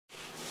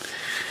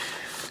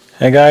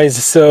Hey guys,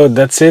 so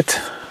that's it.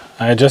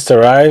 I just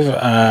arrived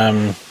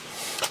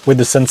with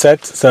the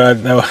sunset. So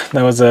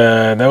that was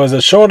a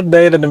shorter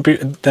day than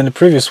the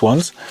previous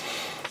ones,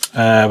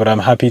 but I'm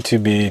happy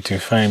to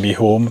finally be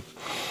home.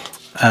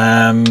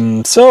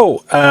 Let's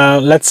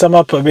sum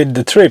up a bit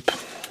the trip.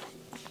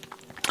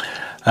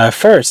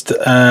 First,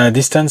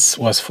 distance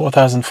was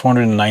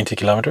 4,490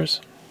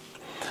 kilometers.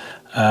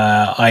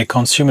 I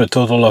consumed a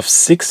total of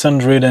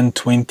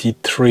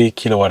 623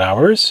 kilowatt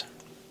hours.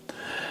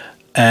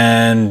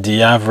 And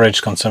the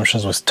average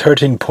consumption was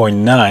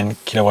 13.9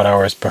 kilowatt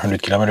hours per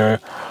 100 kilometer,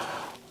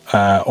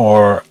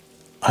 or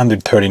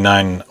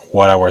 139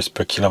 watt hours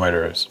per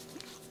kilometers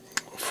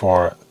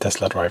for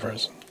Tesla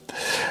drivers.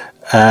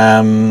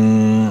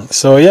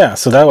 So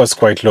that was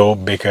quite low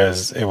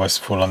because it was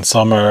full on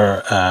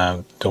summer.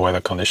 The weather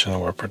conditions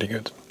were pretty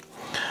good.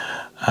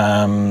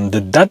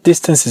 That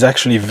distance is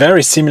actually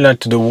very similar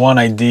to the one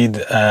I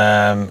did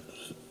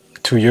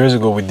 2 years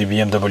ago with the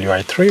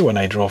BMW i3 when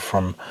I drove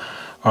from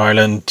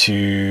Ireland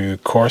to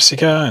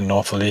Corsica and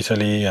north of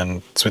Italy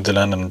and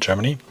Switzerland and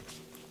Germany.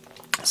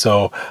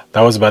 So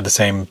that was about the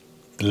same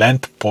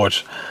length,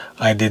 but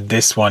I did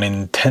this one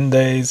in 10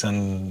 days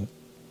and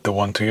the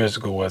one 2 years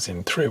ago was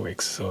in 3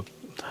 weeks, so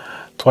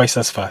twice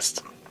as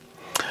fast.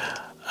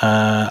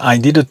 I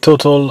did a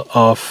total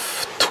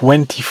of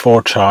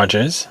 24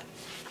 charges,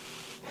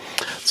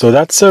 so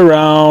that's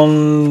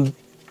around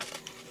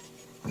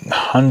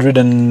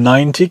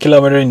 190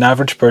 kilometers in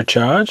average per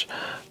charge.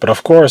 But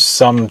of course,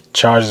 some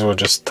charges were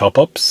just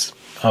top-ups,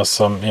 or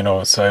some,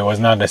 so it was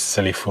not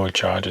necessarily full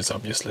charges,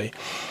 obviously.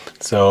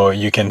 So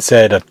you can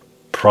say that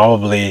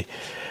probably,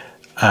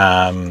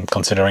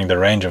 considering the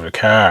range of the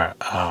car,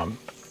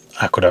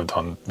 I could have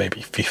done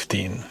maybe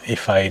 15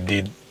 if I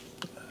did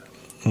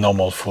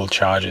normal full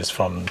charges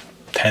from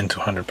 10 to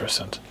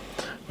 100%.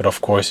 But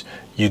of course,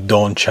 you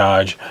don't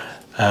charge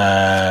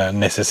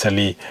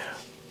necessarily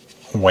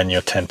when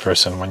you're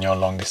 10%, when you're on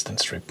a long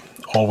distance trip.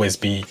 Always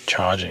be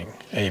charging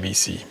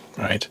ABC,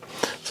 right?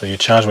 So you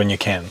charge when you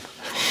can.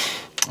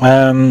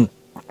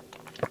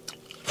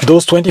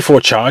 Those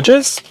 24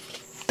 charges,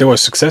 they were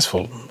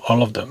successful,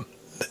 all of them.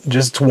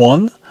 Just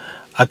one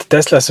at the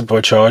Tesla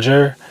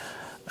supercharger,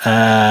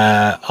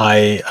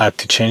 I had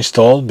to change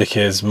stall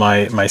because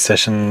my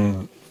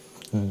session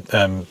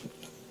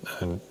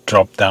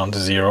dropped down to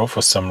 0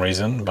 for some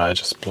reason, but I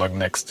just plugged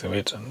next to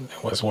it and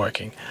it was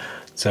working.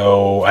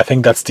 So I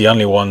think that's the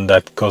only one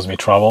that caused me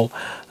trouble.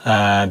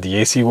 The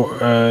AC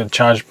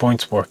charge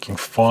points working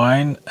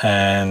fine,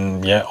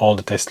 and yeah, all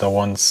the Tesla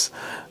ones,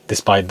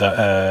 despite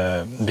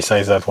that,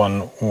 besides that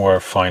one,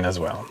 were fine as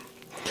well.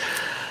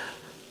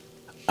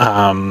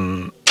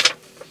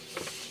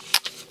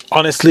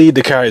 Honestly,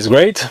 the car is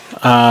great.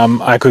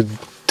 I could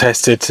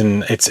test it,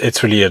 and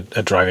it's really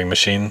a driving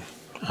machine.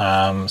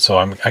 So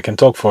I can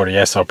talk for the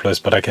SR Plus,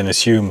 but I can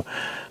assume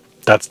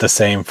that's the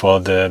same for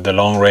the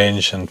long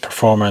range and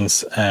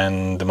performance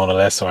and the Model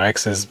S or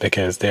X's,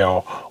 because they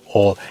are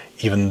all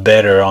even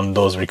better on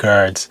those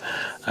regards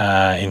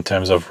in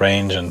terms of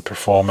range and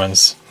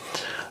performance.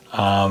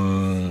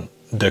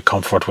 The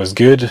comfort was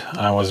good.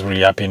 I was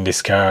really happy in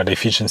this car. The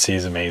efficiency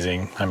is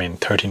amazing. I mean,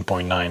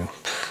 13.9,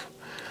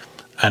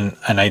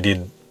 and I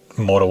did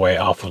motorway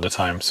half of the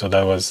time, so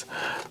that was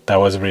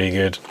really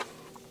good.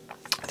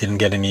 Didn't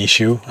get any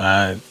issue.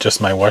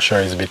 Just my washer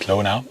is a bit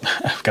low now.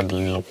 I've got a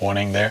little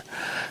warning there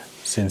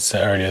since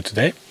earlier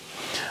today,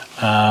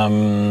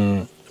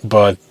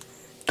 but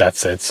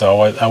that's it.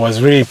 So I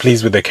was really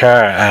pleased with the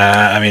car.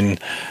 I mean,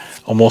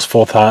 almost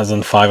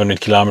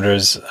 4,500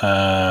 kilometers.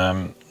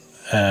 I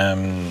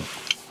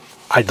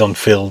don't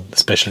feel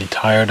especially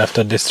tired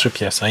after this trip.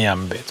 Yes, I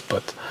am a bit,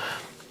 but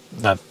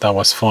that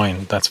was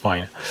fine. That's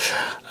fine.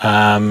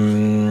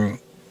 I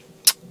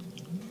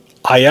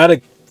had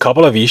a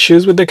couple of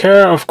issues with the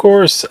car, of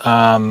course.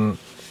 The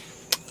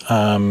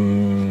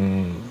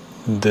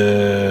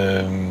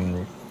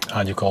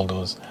how do you call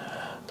those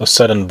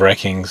sudden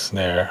brakings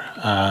there?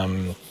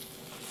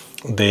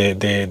 They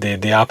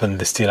happen.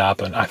 They still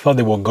happen. I thought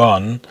they were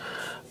gone,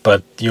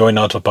 but you're in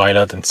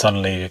autopilot and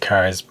suddenly your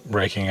car is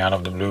braking out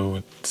of the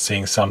blue,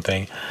 seeing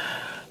something.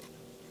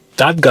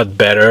 That got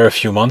better a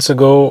few months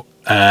ago,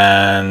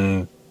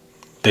 and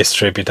this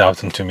trip it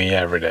happened to me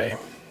every day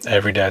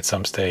at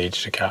some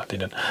stage. The car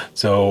didn't.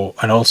 So,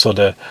 and also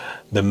the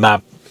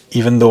map,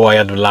 even though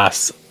I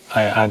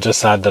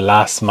just had the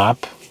last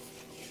map,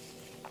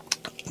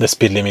 the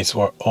speed limits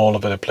were all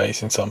over the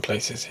place in some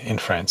places in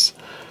France,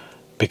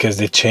 because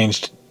they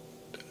changed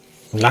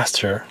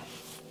last year,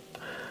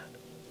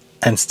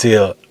 and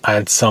still I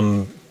had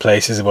some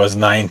places it was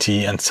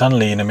 90 and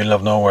suddenly in the middle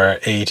of nowhere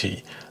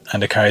 80,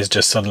 and the car is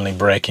just suddenly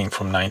braking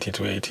from 90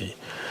 to 80,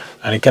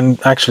 and it can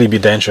actually be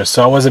dangerous.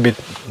 So I was a bit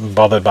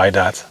bothered by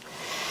that.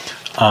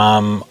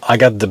 I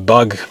got the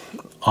bug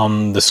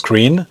on the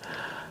screen.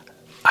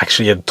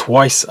 Actually, I had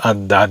twice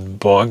had that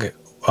bug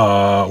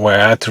where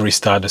I had to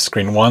restart the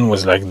screen. One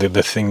was like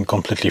the thing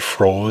completely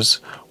froze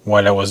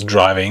while I was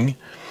driving,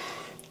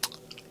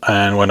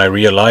 And when I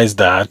realized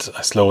that,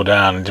 I slowed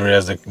down and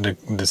realized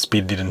the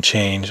speed didn't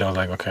change. I was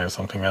like, okay,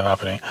 something is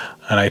happening.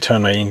 And I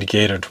turned my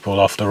indicator to pull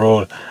off the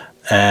road,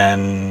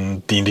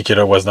 and the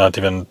indicator was not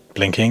even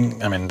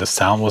blinking. I mean, the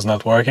sound was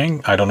not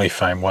working. I don't know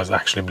if I was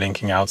actually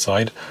blinking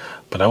outside,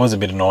 but that was a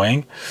bit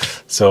annoying.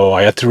 So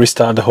I had to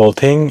restart the whole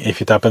thing.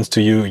 If it happens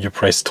to you, you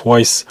press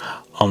twice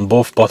on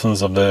both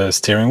buttons of the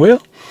steering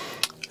wheel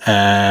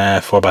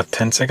for about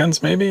 10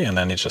 seconds maybe, and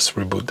then it just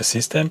reboot the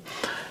system.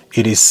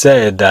 It is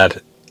said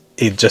that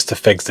it just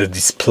affects the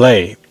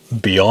display.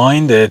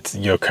 Behind it,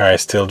 your car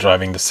is still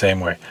driving the same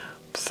way,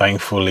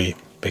 thankfully,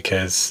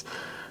 because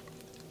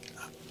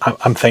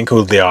I'm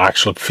thankful there are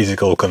actual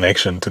physical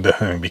connection to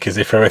the because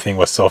if everything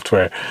was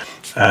software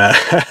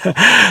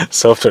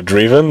software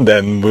driven,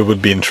 then we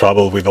would be in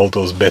trouble with all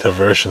those beta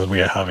versions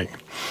we are having.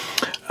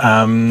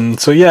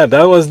 So yeah,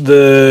 that was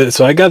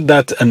so I got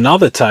that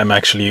another time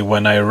actually.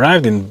 When I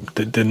arrived in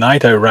the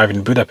night I arrived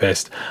in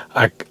Budapest,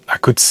 I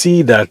could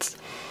see that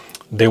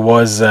there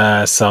was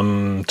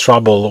some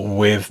trouble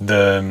with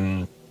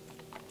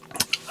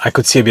I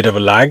could see a bit of a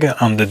lag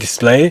on the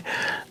display,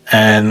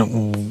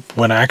 and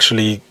when I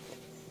actually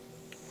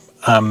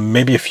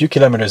maybe a few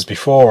kilometers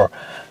before,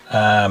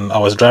 I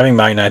was driving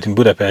by night in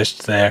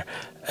Budapest there,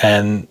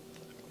 and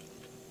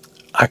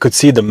I could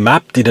see the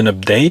map didn't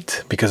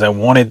update because I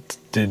wanted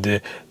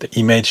the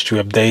image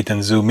to update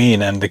and zoom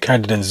in, and the car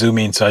didn't zoom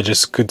in, so I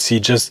just could see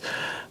just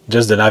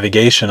the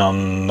navigation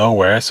on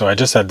nowhere. So I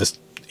just had this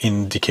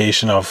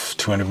indication of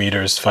 200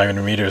 meters,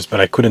 500 meters, but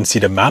I couldn't see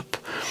the map.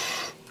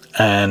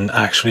 And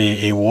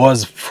actually it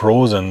was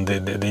frozen.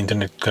 The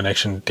internet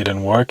connection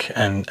didn't work,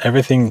 and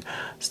everything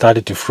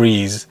started to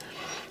freeze.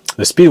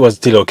 The speed was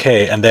still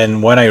okay, and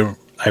then when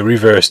I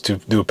reversed to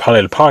do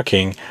parallel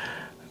parking,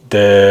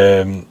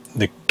 the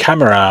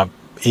camera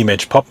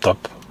image popped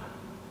up,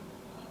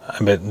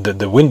 but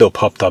the window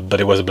popped up,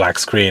 but it was a black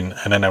screen.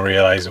 And then I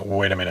realized,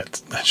 wait a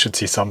minute, I should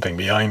see something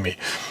behind me.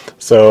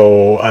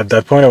 So at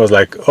that point I was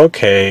like,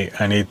 okay,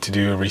 I need to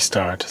do a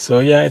restart. So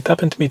yeah, it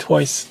happened to me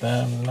twice.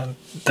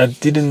 That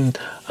didn't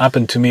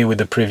happen to me with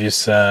the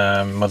previous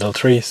Model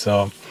 3,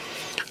 so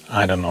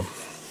I don't know.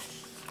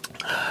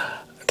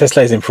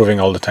 Tesla is improving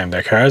all the time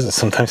their cars.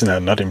 Sometimes they're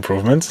not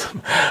improvements,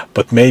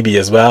 but maybe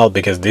as well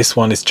because this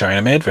one is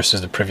China made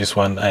versus the previous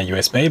one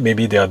US made.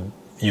 Maybe they are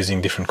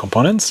using different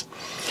components,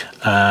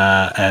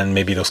 and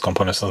maybe those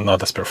components are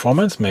not as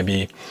performant.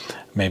 Maybe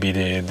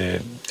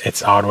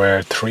it's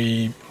hardware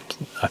 3,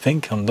 I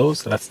think, on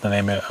those. That's the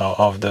name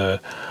of the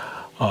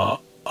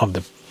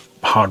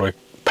hardware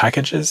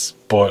packages,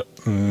 but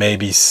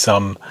maybe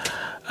some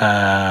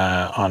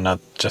are not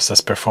just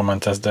as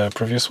performant as the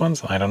previous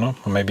ones. I don't know.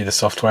 Or maybe the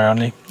software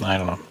only. I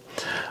don't know.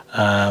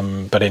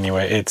 But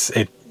anyway,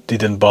 it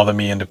didn't bother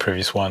me in the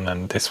previous one,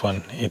 and this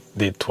one it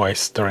did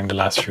twice during the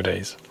last few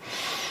days.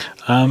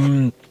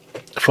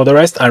 For the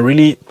rest, I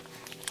really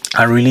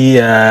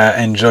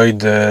enjoyed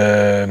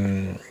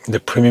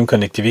the premium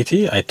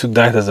connectivity. I took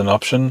that as an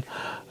option,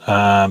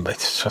 but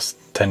it's just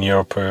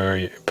 €10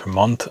 per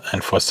month,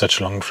 and for such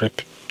a long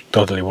trip,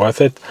 totally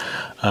worth it.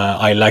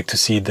 I like to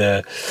see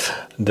the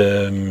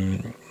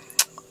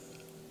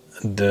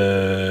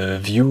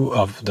view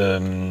of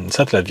the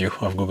satellite view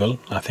of Google.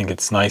 I think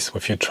it's nice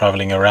if you're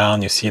traveling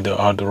around, you see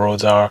how the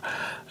roads are.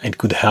 It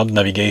could help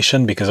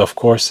navigation because, of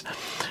course,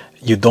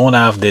 you don't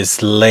have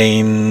this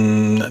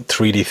lane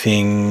 3D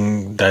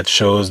thing that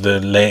shows the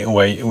lane,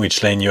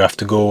 which lane you have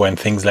to go and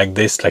things like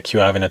this, like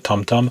you have in a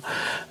TomTom,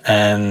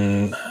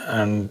 and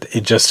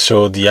it just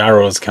showed the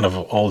arrows, kind of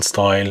old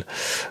style.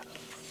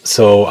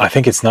 So I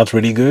think it's not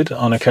really good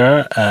on a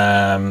car.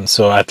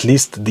 So at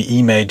least the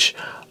image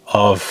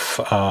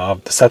of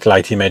the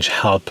satellite image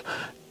help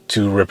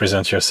to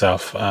represent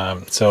yourself.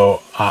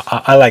 So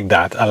I like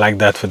that. I like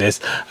that for this.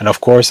 And of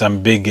course, I'm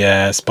a big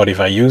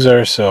Spotify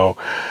user, so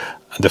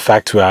the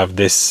fact to have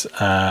this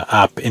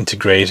app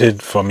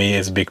integrated for me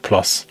is a big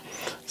plus.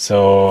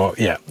 So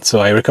yeah, so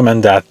I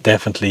recommend that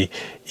definitely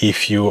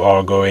if you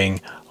are going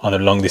on a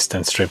long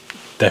distance trip,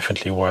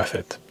 definitely worth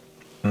it.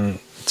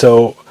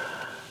 So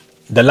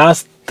the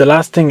last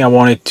thing I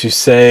wanted to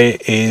say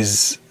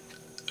is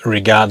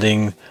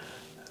regarding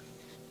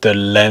the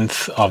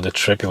length of the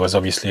trip. It was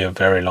obviously a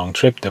very long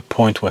trip. The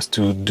point was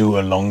to do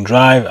a long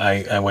drive.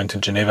 I went to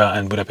Geneva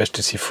and Budapest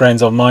to see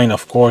friends of mine,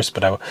 of course,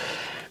 but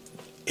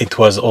it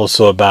was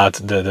also about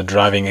the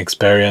driving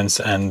experience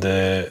and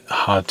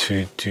how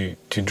to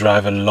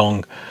drive a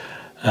long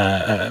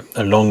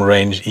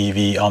range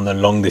EV on a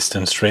long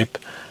distance trip.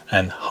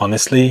 And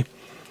honestly,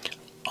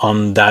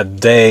 on that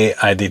day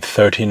I did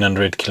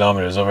 1,300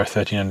 kilometers, over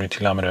 1,300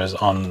 kilometers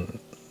in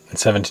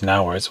 17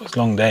 hours. It was a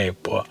long day,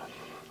 but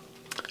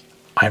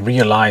I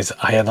realized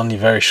I had only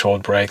very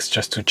short breaks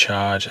just to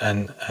charge,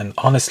 and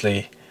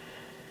honestly,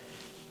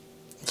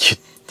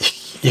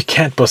 you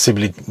can't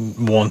possibly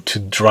want to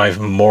drive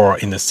more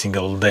in a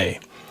single day.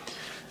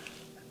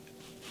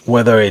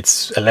 Whether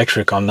it's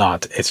electric or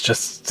not, it's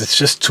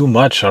just too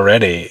much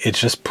already. It's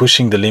just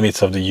pushing the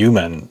limits of the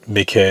human,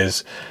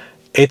 because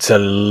it's a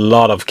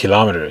lot of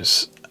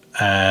kilometers,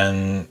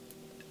 and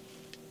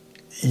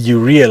you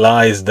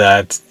realize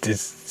that the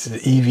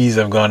EVs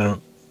have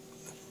gone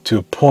to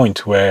a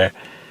point where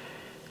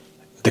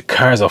the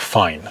cars are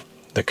fine.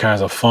 The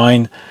cars are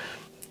fine.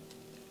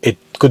 It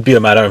could be a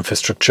matter of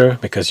infrastructure,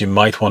 because you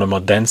might want a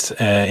more dense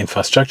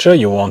infrastructure.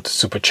 You want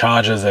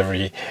superchargers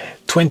every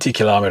 20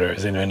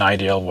 kilometers in an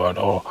ideal world,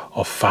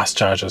 or fast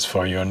chargers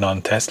for your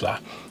non-Tesla.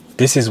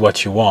 This is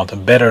what you want, a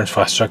better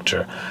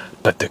infrastructure.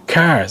 But the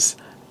cars,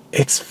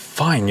 it's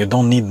fine. You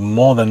don't need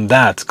more than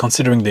that.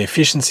 Considering the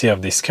efficiency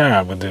of this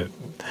car,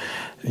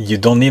 you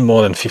don't need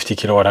more than 50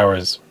 kilowatt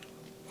hours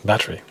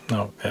battery.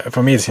 No,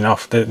 for me it's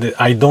enough.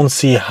 I don't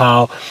see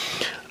how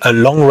a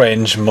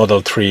long-range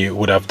Model 3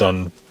 would have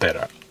done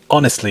better.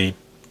 Honestly,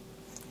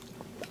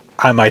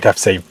 I might have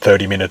saved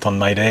 30 minutes on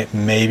my day,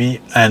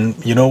 maybe. And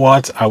you know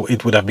what?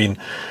 It would have been...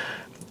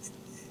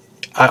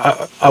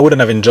 I wouldn't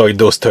have enjoyed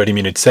those 30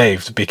 minutes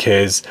saved,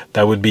 because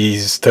that would be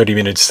 30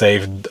 minutes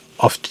saved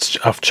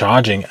of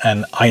charging,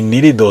 and I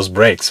needed those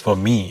breaks for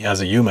me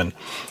as a human.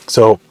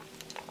 So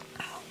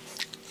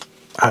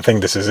I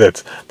think this is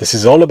it. This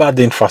is all about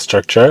the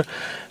infrastructure.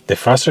 The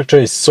infrastructure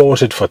is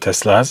sorted for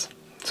Teslas,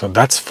 so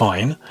that's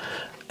fine.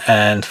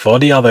 And for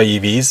the other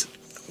EVs,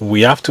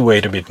 we have to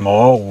wait a bit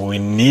more. We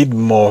need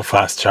more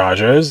fast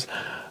chargers,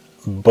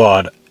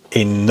 but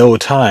in no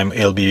time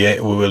we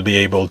will be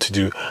able to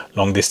do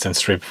long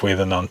distance trip with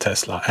a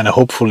non-Tesla. And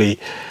hopefully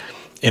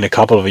in a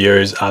couple of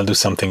years I'll do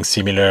something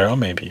similar, or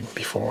maybe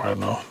before, I don't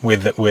know,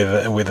 with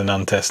a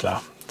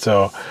non-Tesla.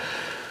 So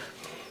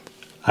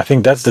I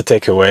think that's the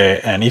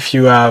takeaway. And if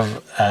you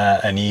have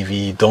an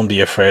EV, don't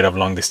be afraid of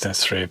long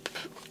distance trip.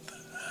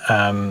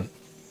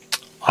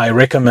 I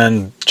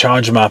recommend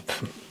ChargeMap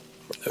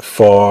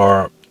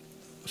for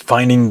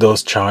finding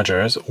those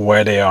chargers,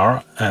 where they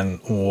are and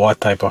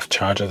what type of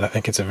chargers. I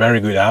think it's a very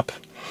good app.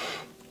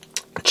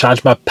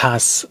 ChargeMap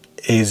Pass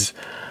is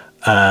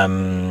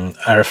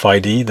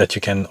RFID that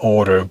you can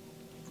order,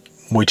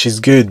 which is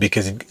good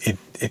because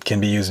it can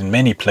be used in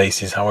many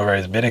places. However,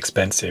 it's a bit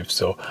expensive,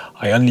 so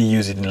I only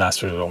use it in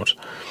last resort.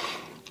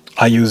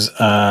 I use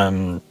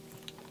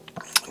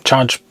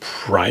Charge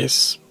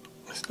Price.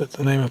 Is that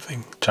the name of the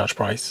thing? Charge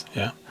Price,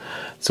 yeah.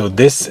 So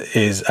this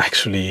is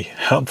actually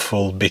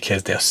helpful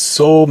because there are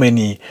so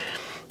many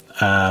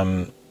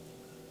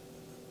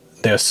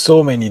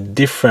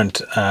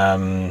different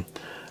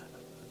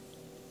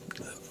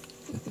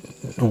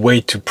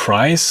way to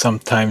price.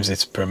 Sometimes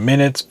it's per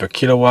minute, per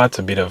kilowatt,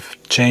 a bit of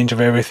change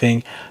of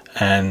everything,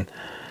 and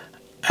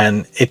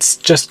it's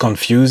just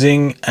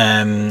confusing,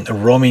 and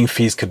roaming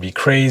fees could be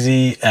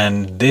crazy.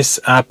 And this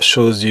app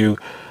shows you,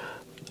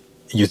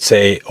 you'd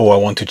say, oh, I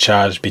want to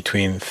charge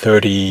between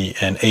 30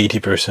 and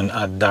 80%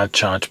 at that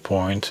charge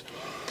point,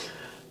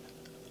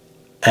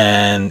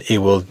 and it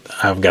will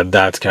have got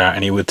that car,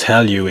 and it will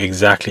tell you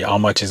exactly how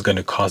much it's going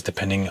to cost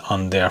depending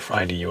on the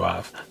RFID you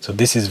have. So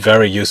this is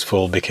very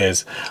useful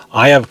because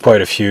I have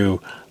quite a few,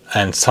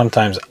 and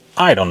sometimes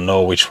I don't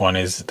know which one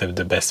is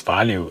the best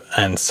value,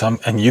 and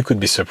you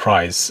could be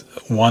surprised.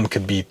 One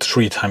could be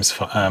 3 times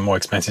more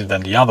expensive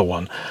than the other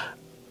one.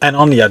 And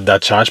only at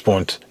that charge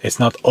point. It's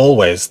not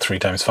always 3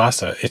 times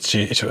faster.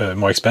 It's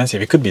more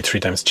expensive. It could be 3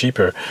 times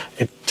cheaper.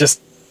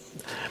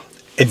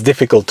 It's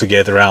difficult to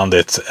get around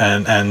it,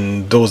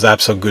 and those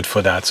apps are good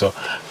for that. So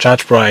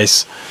Charge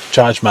Price,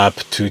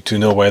 ChargeMap to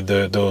know where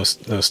those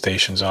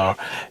stations are.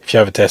 If you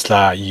have a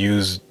Tesla,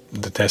 use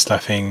the Tesla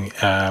thing.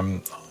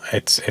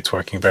 It's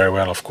working very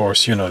well, of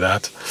course, you know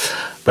that.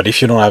 But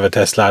if you don't have a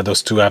Tesla,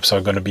 those 2 apps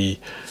are going to be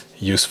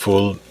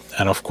useful.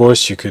 And of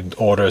course, you could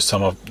order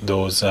some of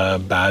those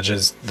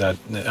badges, that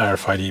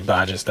RFID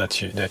badges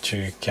that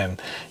you can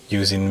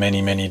use in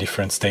many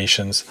different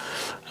stations.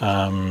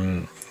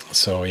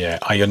 So yeah,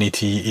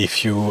 Ionity,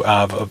 if you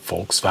have a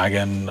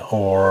Volkswagen,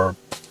 or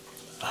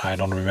I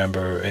don't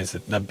remember, is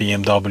it a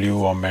BMW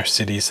or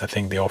Mercedes? I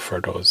think they offer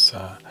those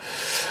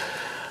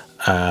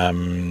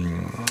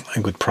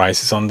good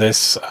prices on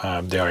this.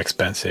 They are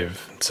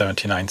expensive,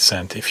 79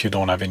 cents if you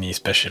don't have any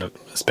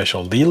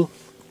special deal.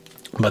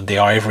 But they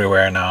are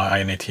everywhere now.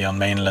 Ionity on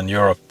mainland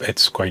Europe,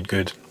 it's quite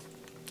good,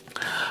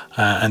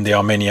 and there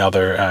are many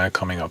other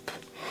coming up.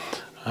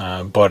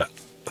 But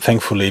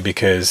thankfully,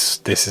 because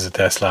this is a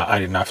Tesla, I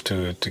didn't have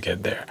to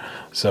get there.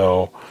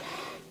 So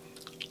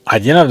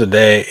at the end of the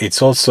day, it's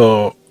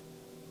also,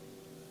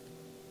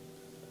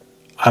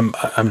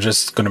 I'm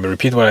just going to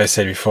repeat what I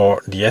said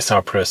before. The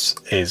SR Plus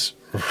is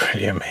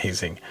really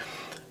amazing.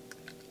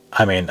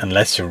 I mean,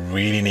 unless you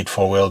really need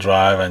 4-wheel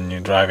drive and you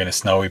drive in a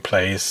snowy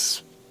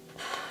place,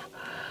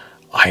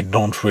 I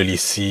don't really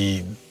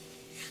see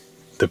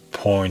the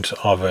point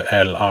of a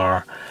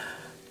LR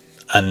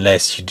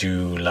unless you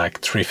do like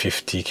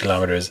 350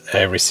 kilometers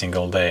every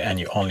single day and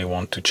you only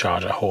want to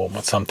charge at home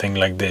or something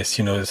like this.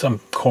 You know, some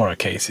corner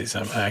cases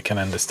I can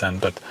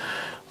understand, but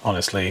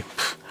honestly,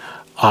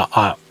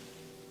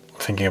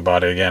 thinking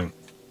about it again,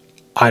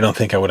 I don't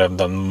think I would have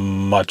done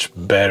much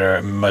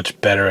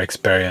better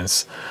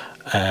experience.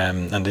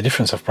 And the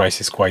difference of price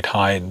is quite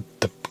high.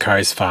 The car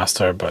is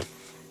faster, but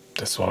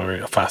that's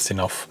already fast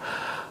enough.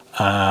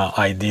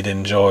 I did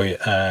enjoy,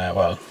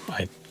 well,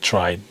 I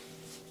tried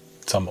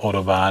some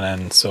autobahn,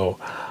 and so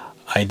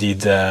I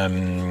did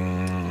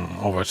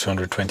over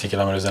 220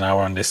 kilometers an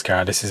hour on this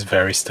car. This is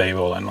very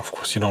stable, and of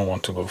course you don't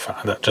want to go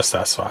just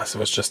as fast. It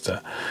was just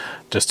to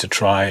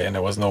try, and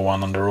there was no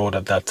one on the road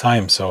at that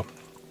time. So,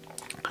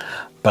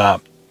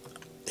 but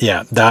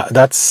yeah,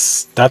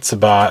 that's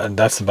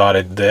about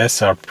it. The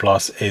SR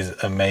Plus is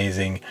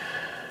amazing.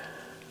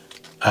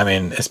 I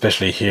mean,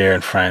 especially here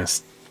in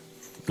France,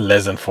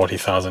 less than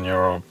 40,000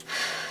 euro.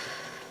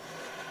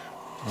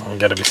 You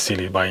gotta be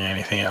silly buying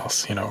anything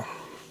else, you know,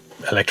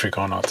 electric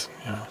or not.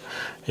 You know,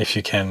 if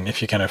you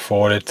can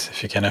afford it,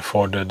 if you can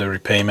afford the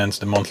repayments,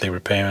 the monthly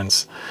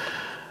repayments,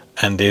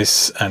 and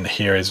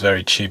here is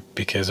very cheap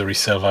because the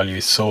resale value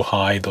is so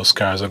high. Those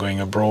cars are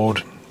going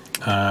abroad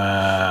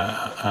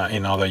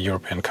in other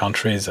European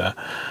countries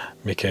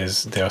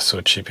because they are so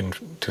cheap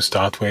to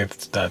start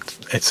with that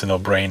it's a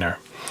no-brainer.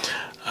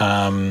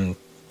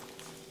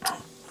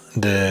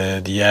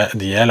 The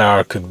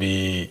LR could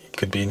be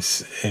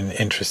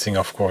interesting,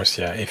 of course,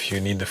 yeah, if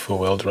you need the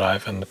four-wheel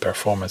drive and the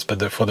performance.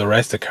 But for the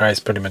rest, the car is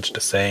pretty much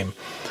the same.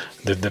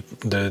 The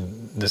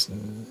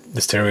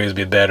stereo is a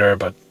bit better,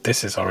 but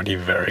this is already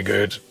very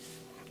good.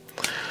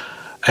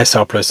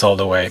 SR Plus all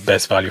the way,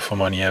 best value for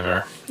money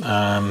ever.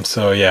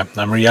 So yeah,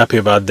 I'm really happy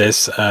about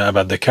this,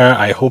 about the car.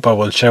 I hope I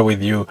will share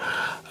with you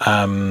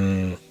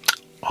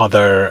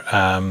other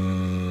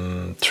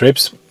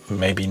trips.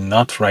 Maybe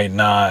not right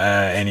now,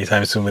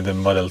 anytime soon with the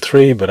Model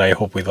 3, but I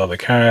hope with other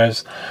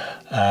cars.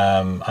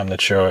 I'm not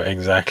sure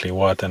exactly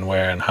what and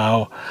where and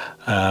how,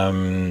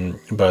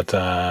 but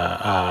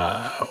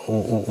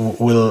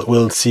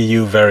we'll see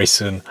you very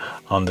soon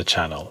on the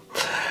channel.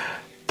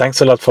 Thanks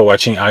a lot for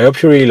watching. I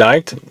hope you really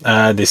liked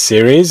this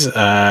series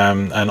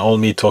and all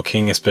me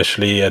talking,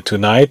 especially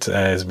tonight.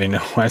 It's been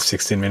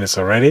 16 minutes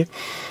already,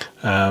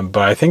 but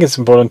I think it's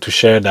important to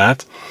share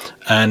that,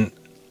 and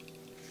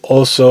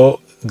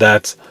also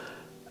that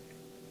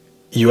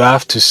you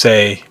have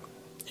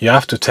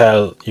to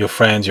tell your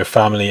friends, your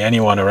family,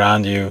 anyone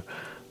around you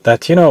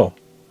that, you know,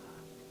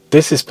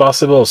 this is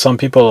possible. Some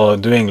people are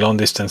doing long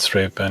distance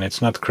trip and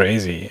it's not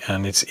crazy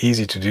and it's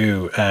easy to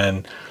do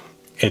and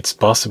it's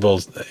possible.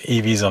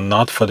 EVs are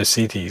not for the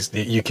cities.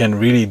 You can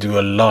really do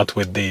a lot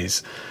with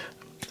these,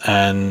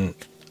 and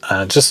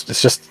I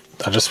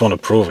just want to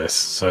prove this,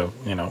 so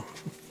you know,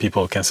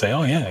 people can say,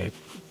 oh yeah,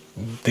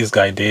 this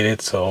guy did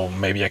it, so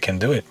maybe I can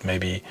do it.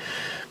 Maybe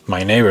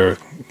my neighbor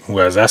who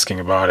was asking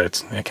about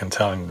it, I can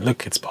tell him,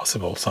 look, it's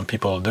possible. Some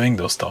people are doing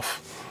those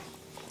stuff.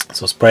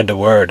 So spread the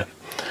word.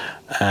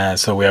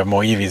 So we have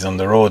more EVs on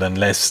the road and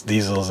less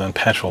diesels and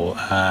petrol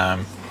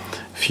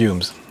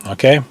fumes.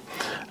 Okay.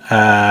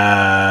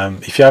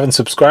 If you haven't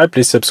subscribed,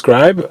 please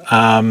subscribe.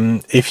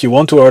 If you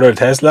want to order a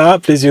Tesla,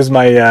 please use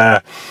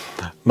my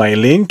my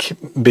link,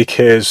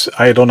 because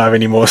I don't have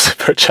any more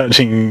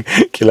supercharging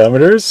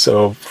kilometers,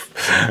 so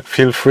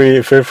feel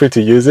free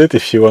to use it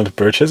if you want to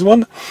purchase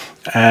one.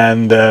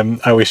 And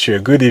I wish you a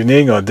good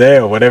evening or day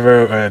or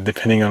whatever,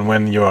 depending on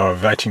when you are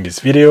watching this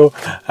video.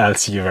 I'll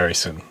see you very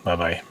soon. Bye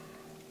bye.